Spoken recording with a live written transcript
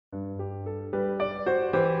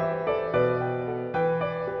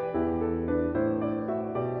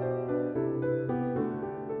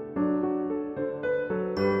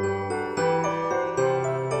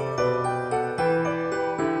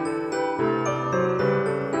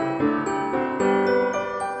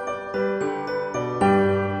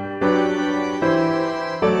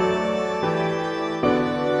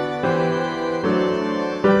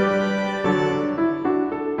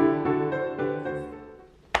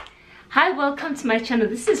Hi, welcome to my channel.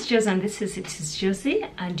 This is Josie and it is Josie,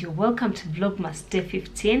 and you're welcome to Vlogmas day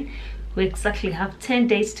 15. We exactly have 10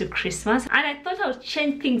 days to Christmas, and I thought I would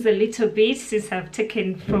change things a little bit since I've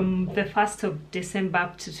taken from the 1st of December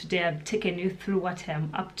up to today. I've taken you through what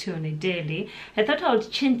I'm up to on a daily. I thought I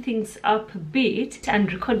would change things up a bit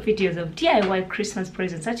and record videos of DIY Christmas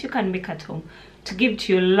presents that you can make at home to give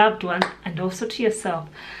to your loved ones and also to yourself.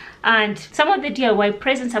 And some of the DIY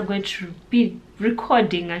presents I'm going to be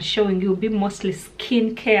recording and showing you will be mostly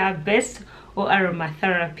skincare based or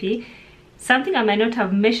aromatherapy. Something I might not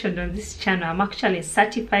have mentioned on this channel, I'm actually a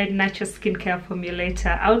certified natural skincare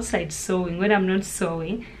formulator outside sewing. When I'm not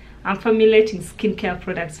sewing, I'm formulating skincare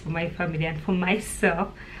products for my family and for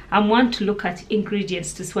myself. I'm one to look at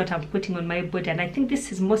ingredients to see what I'm putting on my body, and I think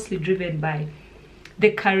this is mostly driven by the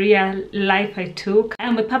career life I took.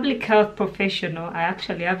 I'm a public health professional. I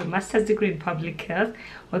actually have a master's degree in public health.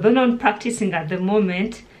 Although not practicing at the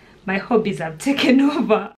moment, my hobbies have taken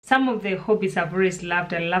over. Some of the hobbies I've always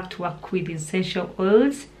loved. I love to work with essential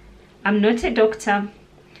oils. I'm not a doctor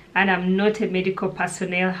and I'm not a medical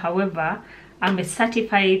personnel. However, I'm a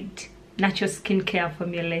certified natural skincare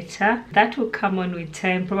formulator. That will come on with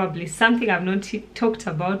time, probably something I've not talked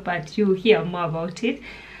about, but you'll hear more about it.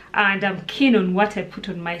 And I'm keen on what I put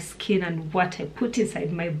on my skin and what I put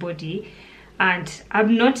inside my body. And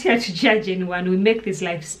I'm not here to judge anyone. We make these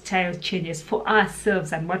lifestyle changes for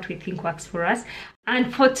ourselves and what we think works for us.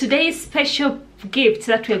 And for today's special gift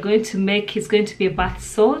that we're going to make is going to be a bath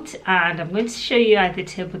salt. And I'm going to show you at the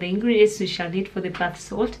table the ingredients we shall need for the bath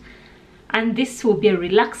salt. And this will be a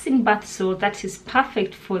relaxing bath salt that is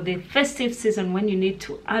perfect for the festive season when you need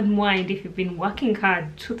to unwind. If you've been working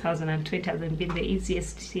hard, 2020 hasn't been the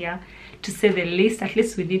easiest year, to say the least. At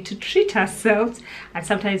least we need to treat ourselves, and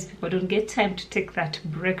sometimes people don't get time to take that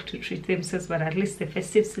break to treat themselves, but at least the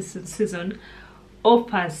festive season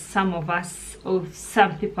offers some of us or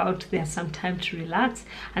some people out there some time to relax.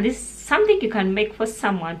 And this is something you can make for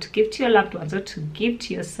someone to give to your loved ones or to give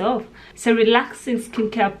to yourself. It's a relaxing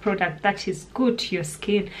skincare product that is good to your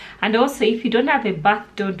skin. And also, if you don't have a bath,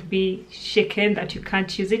 don't be shaken that you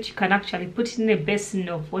can't use it. You can actually put it in a basin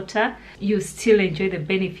of water. You still enjoy the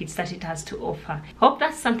benefits that it has to offer. Hope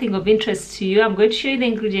that's something of interest to you. I'm going to show you the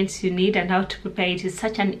ingredients you need and how to prepare it. It's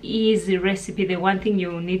such an easy recipe. The one thing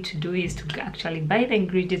you will need to do is to actually buy the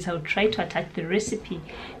ingredients. I'll try to attach the recipe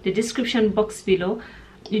the description box below.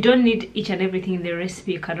 You don't need each and everything in the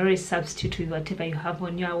recipe. You can always substitute with whatever you have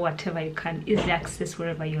on you or whatever you can easily access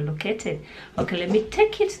wherever you're located. Okay, let me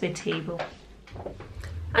take it to the table.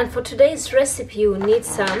 And for today's recipe, you need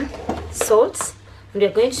some salts. We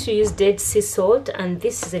are going to use dead sea salt, and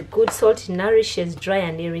this is a good salt. It nourishes dry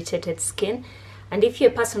and irritated skin. And if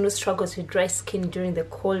you're a person who struggles with dry skin during the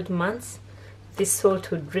cold months, this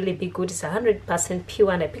salt would really be good. It's 100%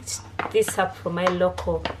 pure, and I picked this up from my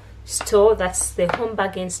local store. That's the Home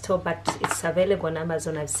Bargain store, but it's available on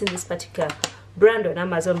Amazon. I've seen this particular brand on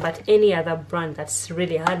Amazon, but any other brand that's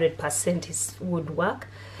really 100% would work.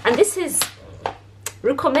 And this is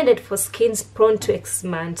recommended for skins prone to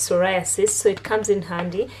eczema and psoriasis, so it comes in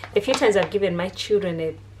handy. A few times I've given my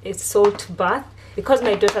children a salt bath because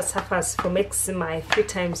my daughter suffers from eczema a few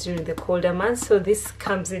times during the colder months, so this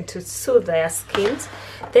comes in to soothe their skins.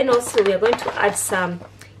 Then also we are going to add some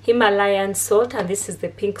Himalayan salt, and this is the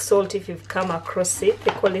pink salt. If you've come across it,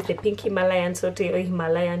 they call it the pink Himalayan salt or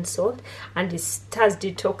Himalayan salt, and it has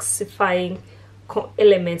detoxifying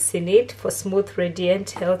elements in it for smooth, radiant,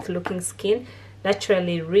 health looking skin,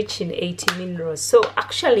 naturally rich in 80 minerals. So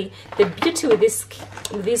actually the beauty with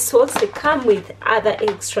these salts, they come with other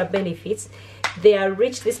extra benefits. They are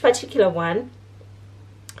rich, this particular one,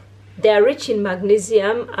 they are rich in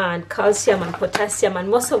magnesium and calcium and potassium, and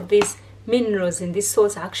most of these minerals in these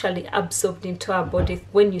salts are actually absorbed into our body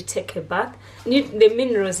when you take a bath. The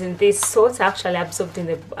minerals in these salts are actually absorbed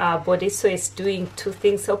in our body, so it's doing two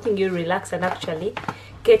things: helping you relax and actually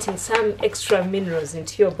getting some extra minerals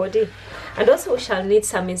into your body. And also we shall need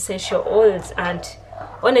some essential oils, and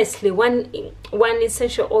honestly one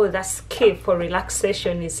essential oil that's key for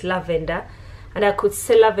relaxation is lavender. And I could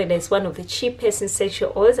say lavender is one of the cheapest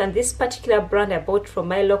essential oils, and this particular brand I bought from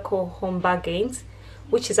my local Home Bargains,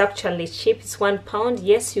 which is actually cheap. It's £1.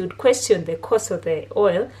 Yes, you'd question the cost of the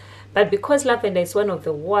oil, but because lavender is one of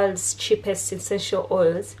the world's cheapest essential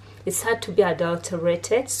oils, it's hard to be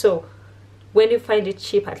adulterated. So when you find it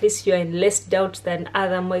cheap, at least you're in less doubt than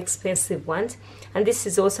other more expensive ones. And this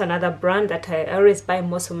is also another brand that I always buy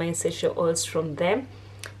most of my essential oils from them.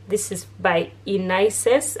 This is by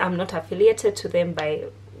Enices. I'm not affiliated to them by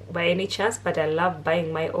by any chance, but I love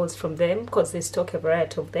buying my oils from them because they stock a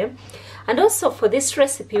variety of them. And also for this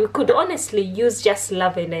recipe, we could honestly use just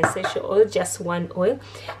lavender essential oil, just one oil,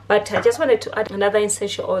 but I just wanted to add another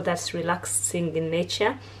essential oil that's relaxing in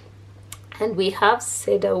nature. And we have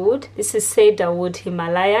cedarwood. This is cedarwood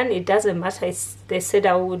Himalayan. It doesn't matter, it's the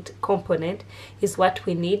cedarwood component is what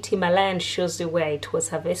we need. Himalayan shows you where it was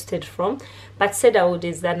harvested from, but cedarwood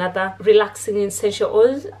is another relaxing essential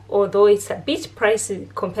oil, although it's a bit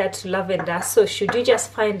pricey compared to lavender. So should you just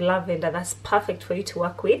find lavender, that's perfect for you to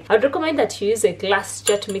work with. I'd recommend that you use a glass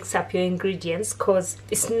jar to mix up your ingredients, because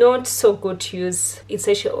it's not so good to use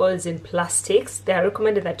essential oils in plastics. They are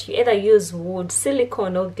recommended that you either use wood,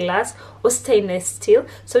 silicone, or glass, or stainless steel.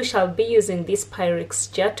 So we shall be using this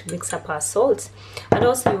Pyrex jar to mix up our salts. And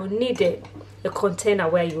also you need a container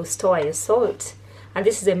where you store your salt. And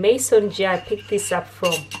this is a mason jar. I picked this up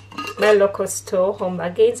from my local store, Home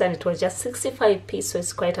Bargains, and it was just 65p, so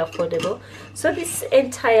it's quite affordable. So this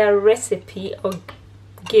entire recipe or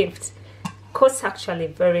gift costs actually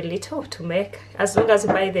very little to make. As long as you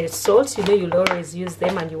buy the salt, you know you'll always use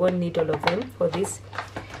them and you won't need all of them for this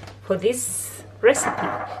recipe.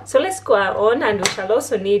 So let's go on, and we shall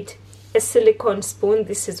also need a silicone spoon.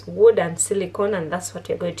 This is wood and silicone, and that's what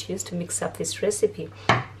you're going to use to mix up this recipe.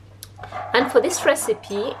 And for this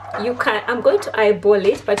recipe, I'm going to eyeball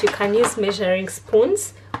it, but you can use measuring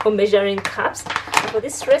spoons or measuring cups. And for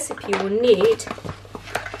this recipe, you will need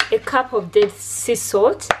a cup of dead sea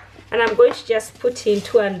salt, and I'm going to just put in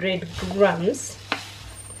 200 grams.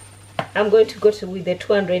 I'm going to go with the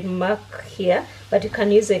 200 mark here, but you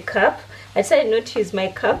can use a cup. I decided not to use my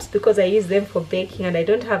cups because I use them for baking, and I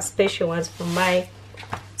don't have special ones for my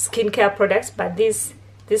skincare products, but this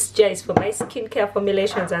jar is for my skincare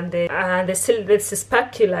formulations, and the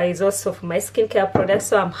spatula is also for my skincare products.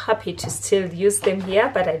 So I'm happy to still use them here,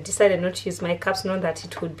 but I decided not to use my cups, not that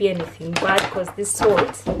it would be anything bad, because these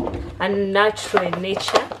salts are natural in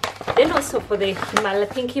nature. Then also for the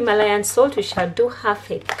pink Himalayan salt, we shall do half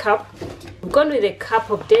a cup. We've gone with a cup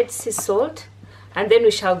of dead sea salt, and then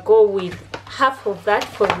we shall go with half of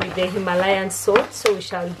that with the Himalayan salt. So we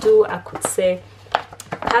shall do, I could say,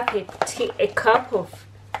 half a cup of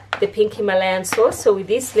the pink Himalayan salt. So with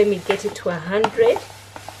this, let me get it to 100,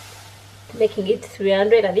 making it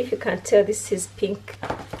 300. And if you can tell, this is pink,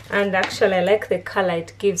 and actually I like the color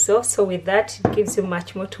it gives off. So with that, it gives you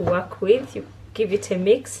much more to work with. You give it a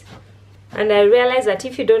mix, and I realize that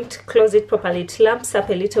if you don't close it properly, it lumps up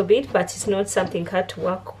a little bit, but it's not something hard to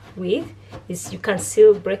work with. You can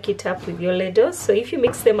still break it up with your ladles. So if you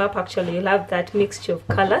mix them up, actually you'll have that mixture of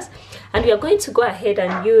colors. And we are going to go ahead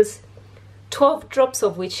and use 12 drops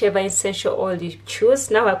of whichever essential oil you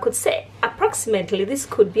choose. Now I could say approximately this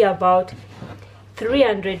could be about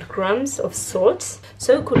 300 grams of salt.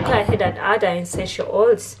 So you could go ahead and add our essential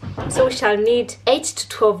oils. So we shall need 8 to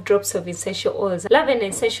 12 drops of essential oils. Lavender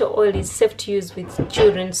essential oil is safe to use with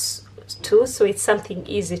children too, so it's something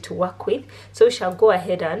easy to work with. So we shall go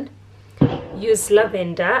ahead and use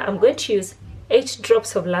lavender. I'm going to use 8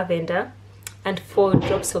 drops of lavender and 4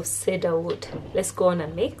 drops of cedarwood. Let's go on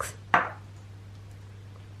and mix.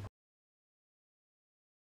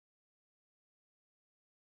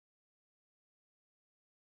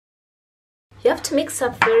 You have to mix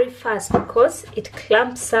up very fast because it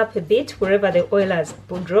clumps up a bit wherever the oil has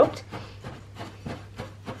dropped.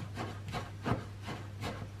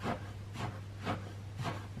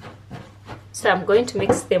 So I'm going to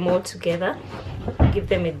mix them all together, give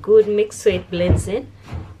them a good mix so it blends in.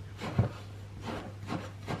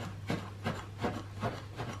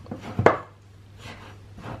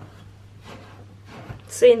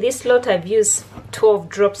 So in this lot I've used 12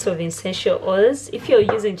 drops of essential oils. If you're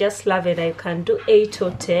using just lavender, you can do 8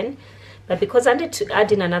 or 10, but because I need to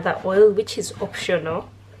add in another oil, which is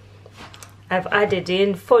optional, I've added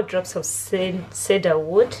in 4 drops of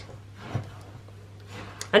cedarwood.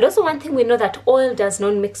 And also one thing we know, that oil does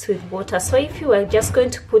not mix with water. So if you are just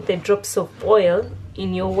going to put the drops of oil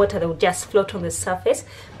in your water, they will just float on the surface.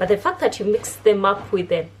 But the fact that you mix them up with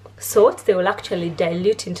the salt, they will actually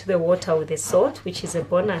dilute into the water with the salt, which is a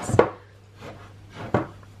bonus.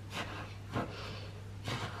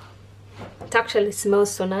 It actually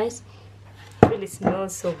smells so nice. It really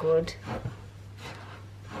smells so good.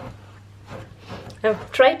 I've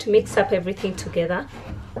tried to mix up everything together.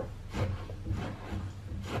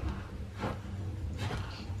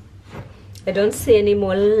 I don't see any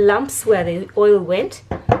more lumps where the oil went.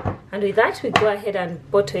 And with that, we go ahead and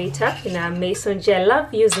bottle it up in our mason jar. I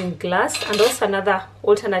love using glass, and also another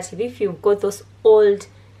alternative, if you've got those old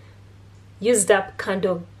used up kind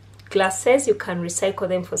of glasses, you can recycle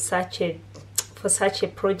them for for such a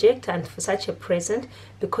project and for such a present,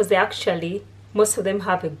 because they actually, most of them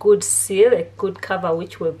have a good seal, a good cover,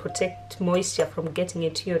 which will protect moisture from getting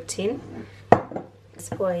into your tin. Let's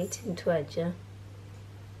pour it into a jar.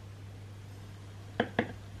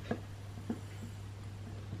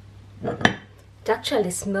 It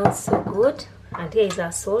actually smells so good. And here is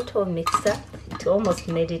our salt all mixed up. It almost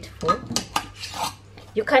made it full.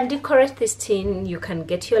 You can decorate this tin, you can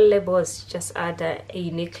get your labels, just add a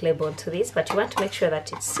unique label to this, but you want to make sure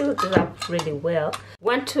that it seals up really well. You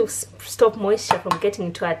want to stop moisture from getting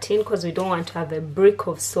into our tin, because we don't want to have a brick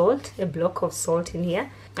of salt, a block of salt in here.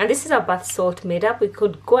 And this is our bath salt made up. We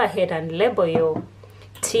could go ahead and label your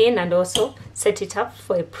tin and also set it up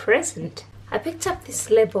for a present. I picked up these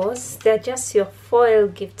labels. They're just your foil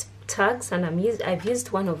gift tags, and I've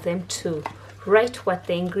used one of them to write what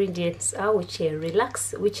the ingredients are, which are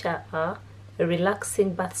a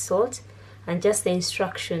relaxing bath salt, and just the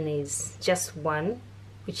instruction is just one,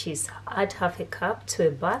 which is add half a cup to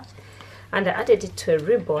a bath. And I added it to a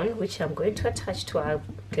ribbon, which I'm going to attach to our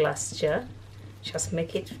glass jar. Just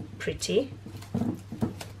make it pretty.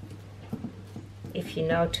 If you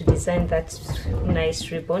know how to design that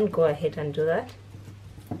nice ribbon, go ahead and do that.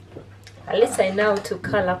 At least I know how to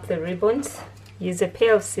curl up the ribbons. Use a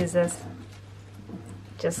pair of scissors.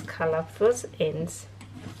 Just curl up those ends.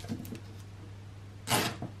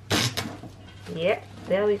 Yeah,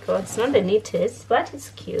 there we go. It's not the neatest, but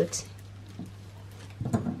it's cute.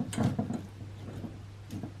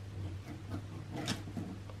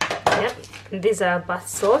 Yep, these are bath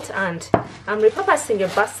salt, and I'm repurposing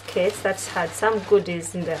a basket that had some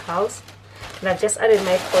goodies in the house, and I've just added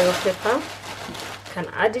my foil paper. Can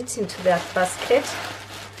add it into that basket.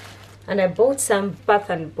 And I bought some bath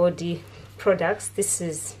and body products. This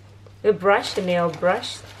is a brush, a nail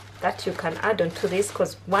brush that you can add onto this,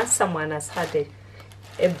 because once someone has had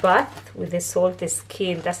a bath with the salt, the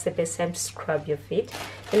skin, that's the best time to scrub your feet.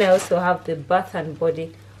 And I also have the bath and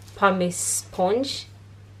body pumice sponge.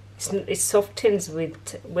 It softens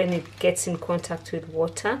when it gets in contact with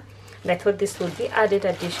water, and I thought this would be added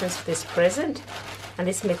additions to this present. And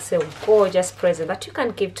this makes a gorgeous present that you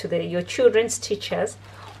can give to your children's teachers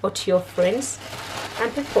or to your friends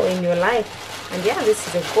and people in your life. And yeah, this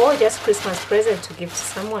is a gorgeous Christmas present to give to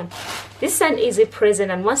someone. This is an easy present,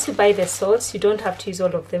 and once you buy the salts, you don't have to use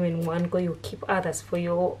all of them in one go. You keep others for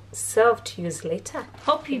yourself to use later.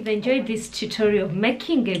 Hope you've enjoyed this tutorial of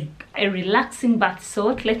making a relaxing bath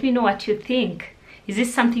salt. Let me know what you think. Is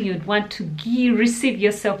this something you'd want to receive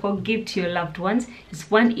yourself or give to your loved ones?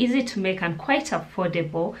 It's one easy to make and quite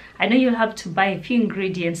affordable. I know you'll have to buy a few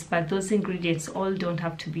ingredients, but those ingredients all don't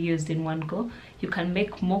have to be used in one go. You can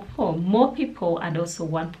make more for more people and also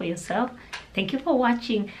one for yourself. Thank you for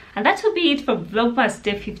watching, and that will be it for Vlogmas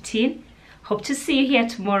Day 15. Hope to see you here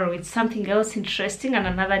tomorrow with something else interesting and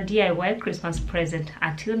another DIY Christmas present.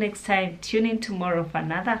 Until next time, tune in tomorrow for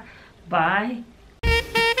another. Bye.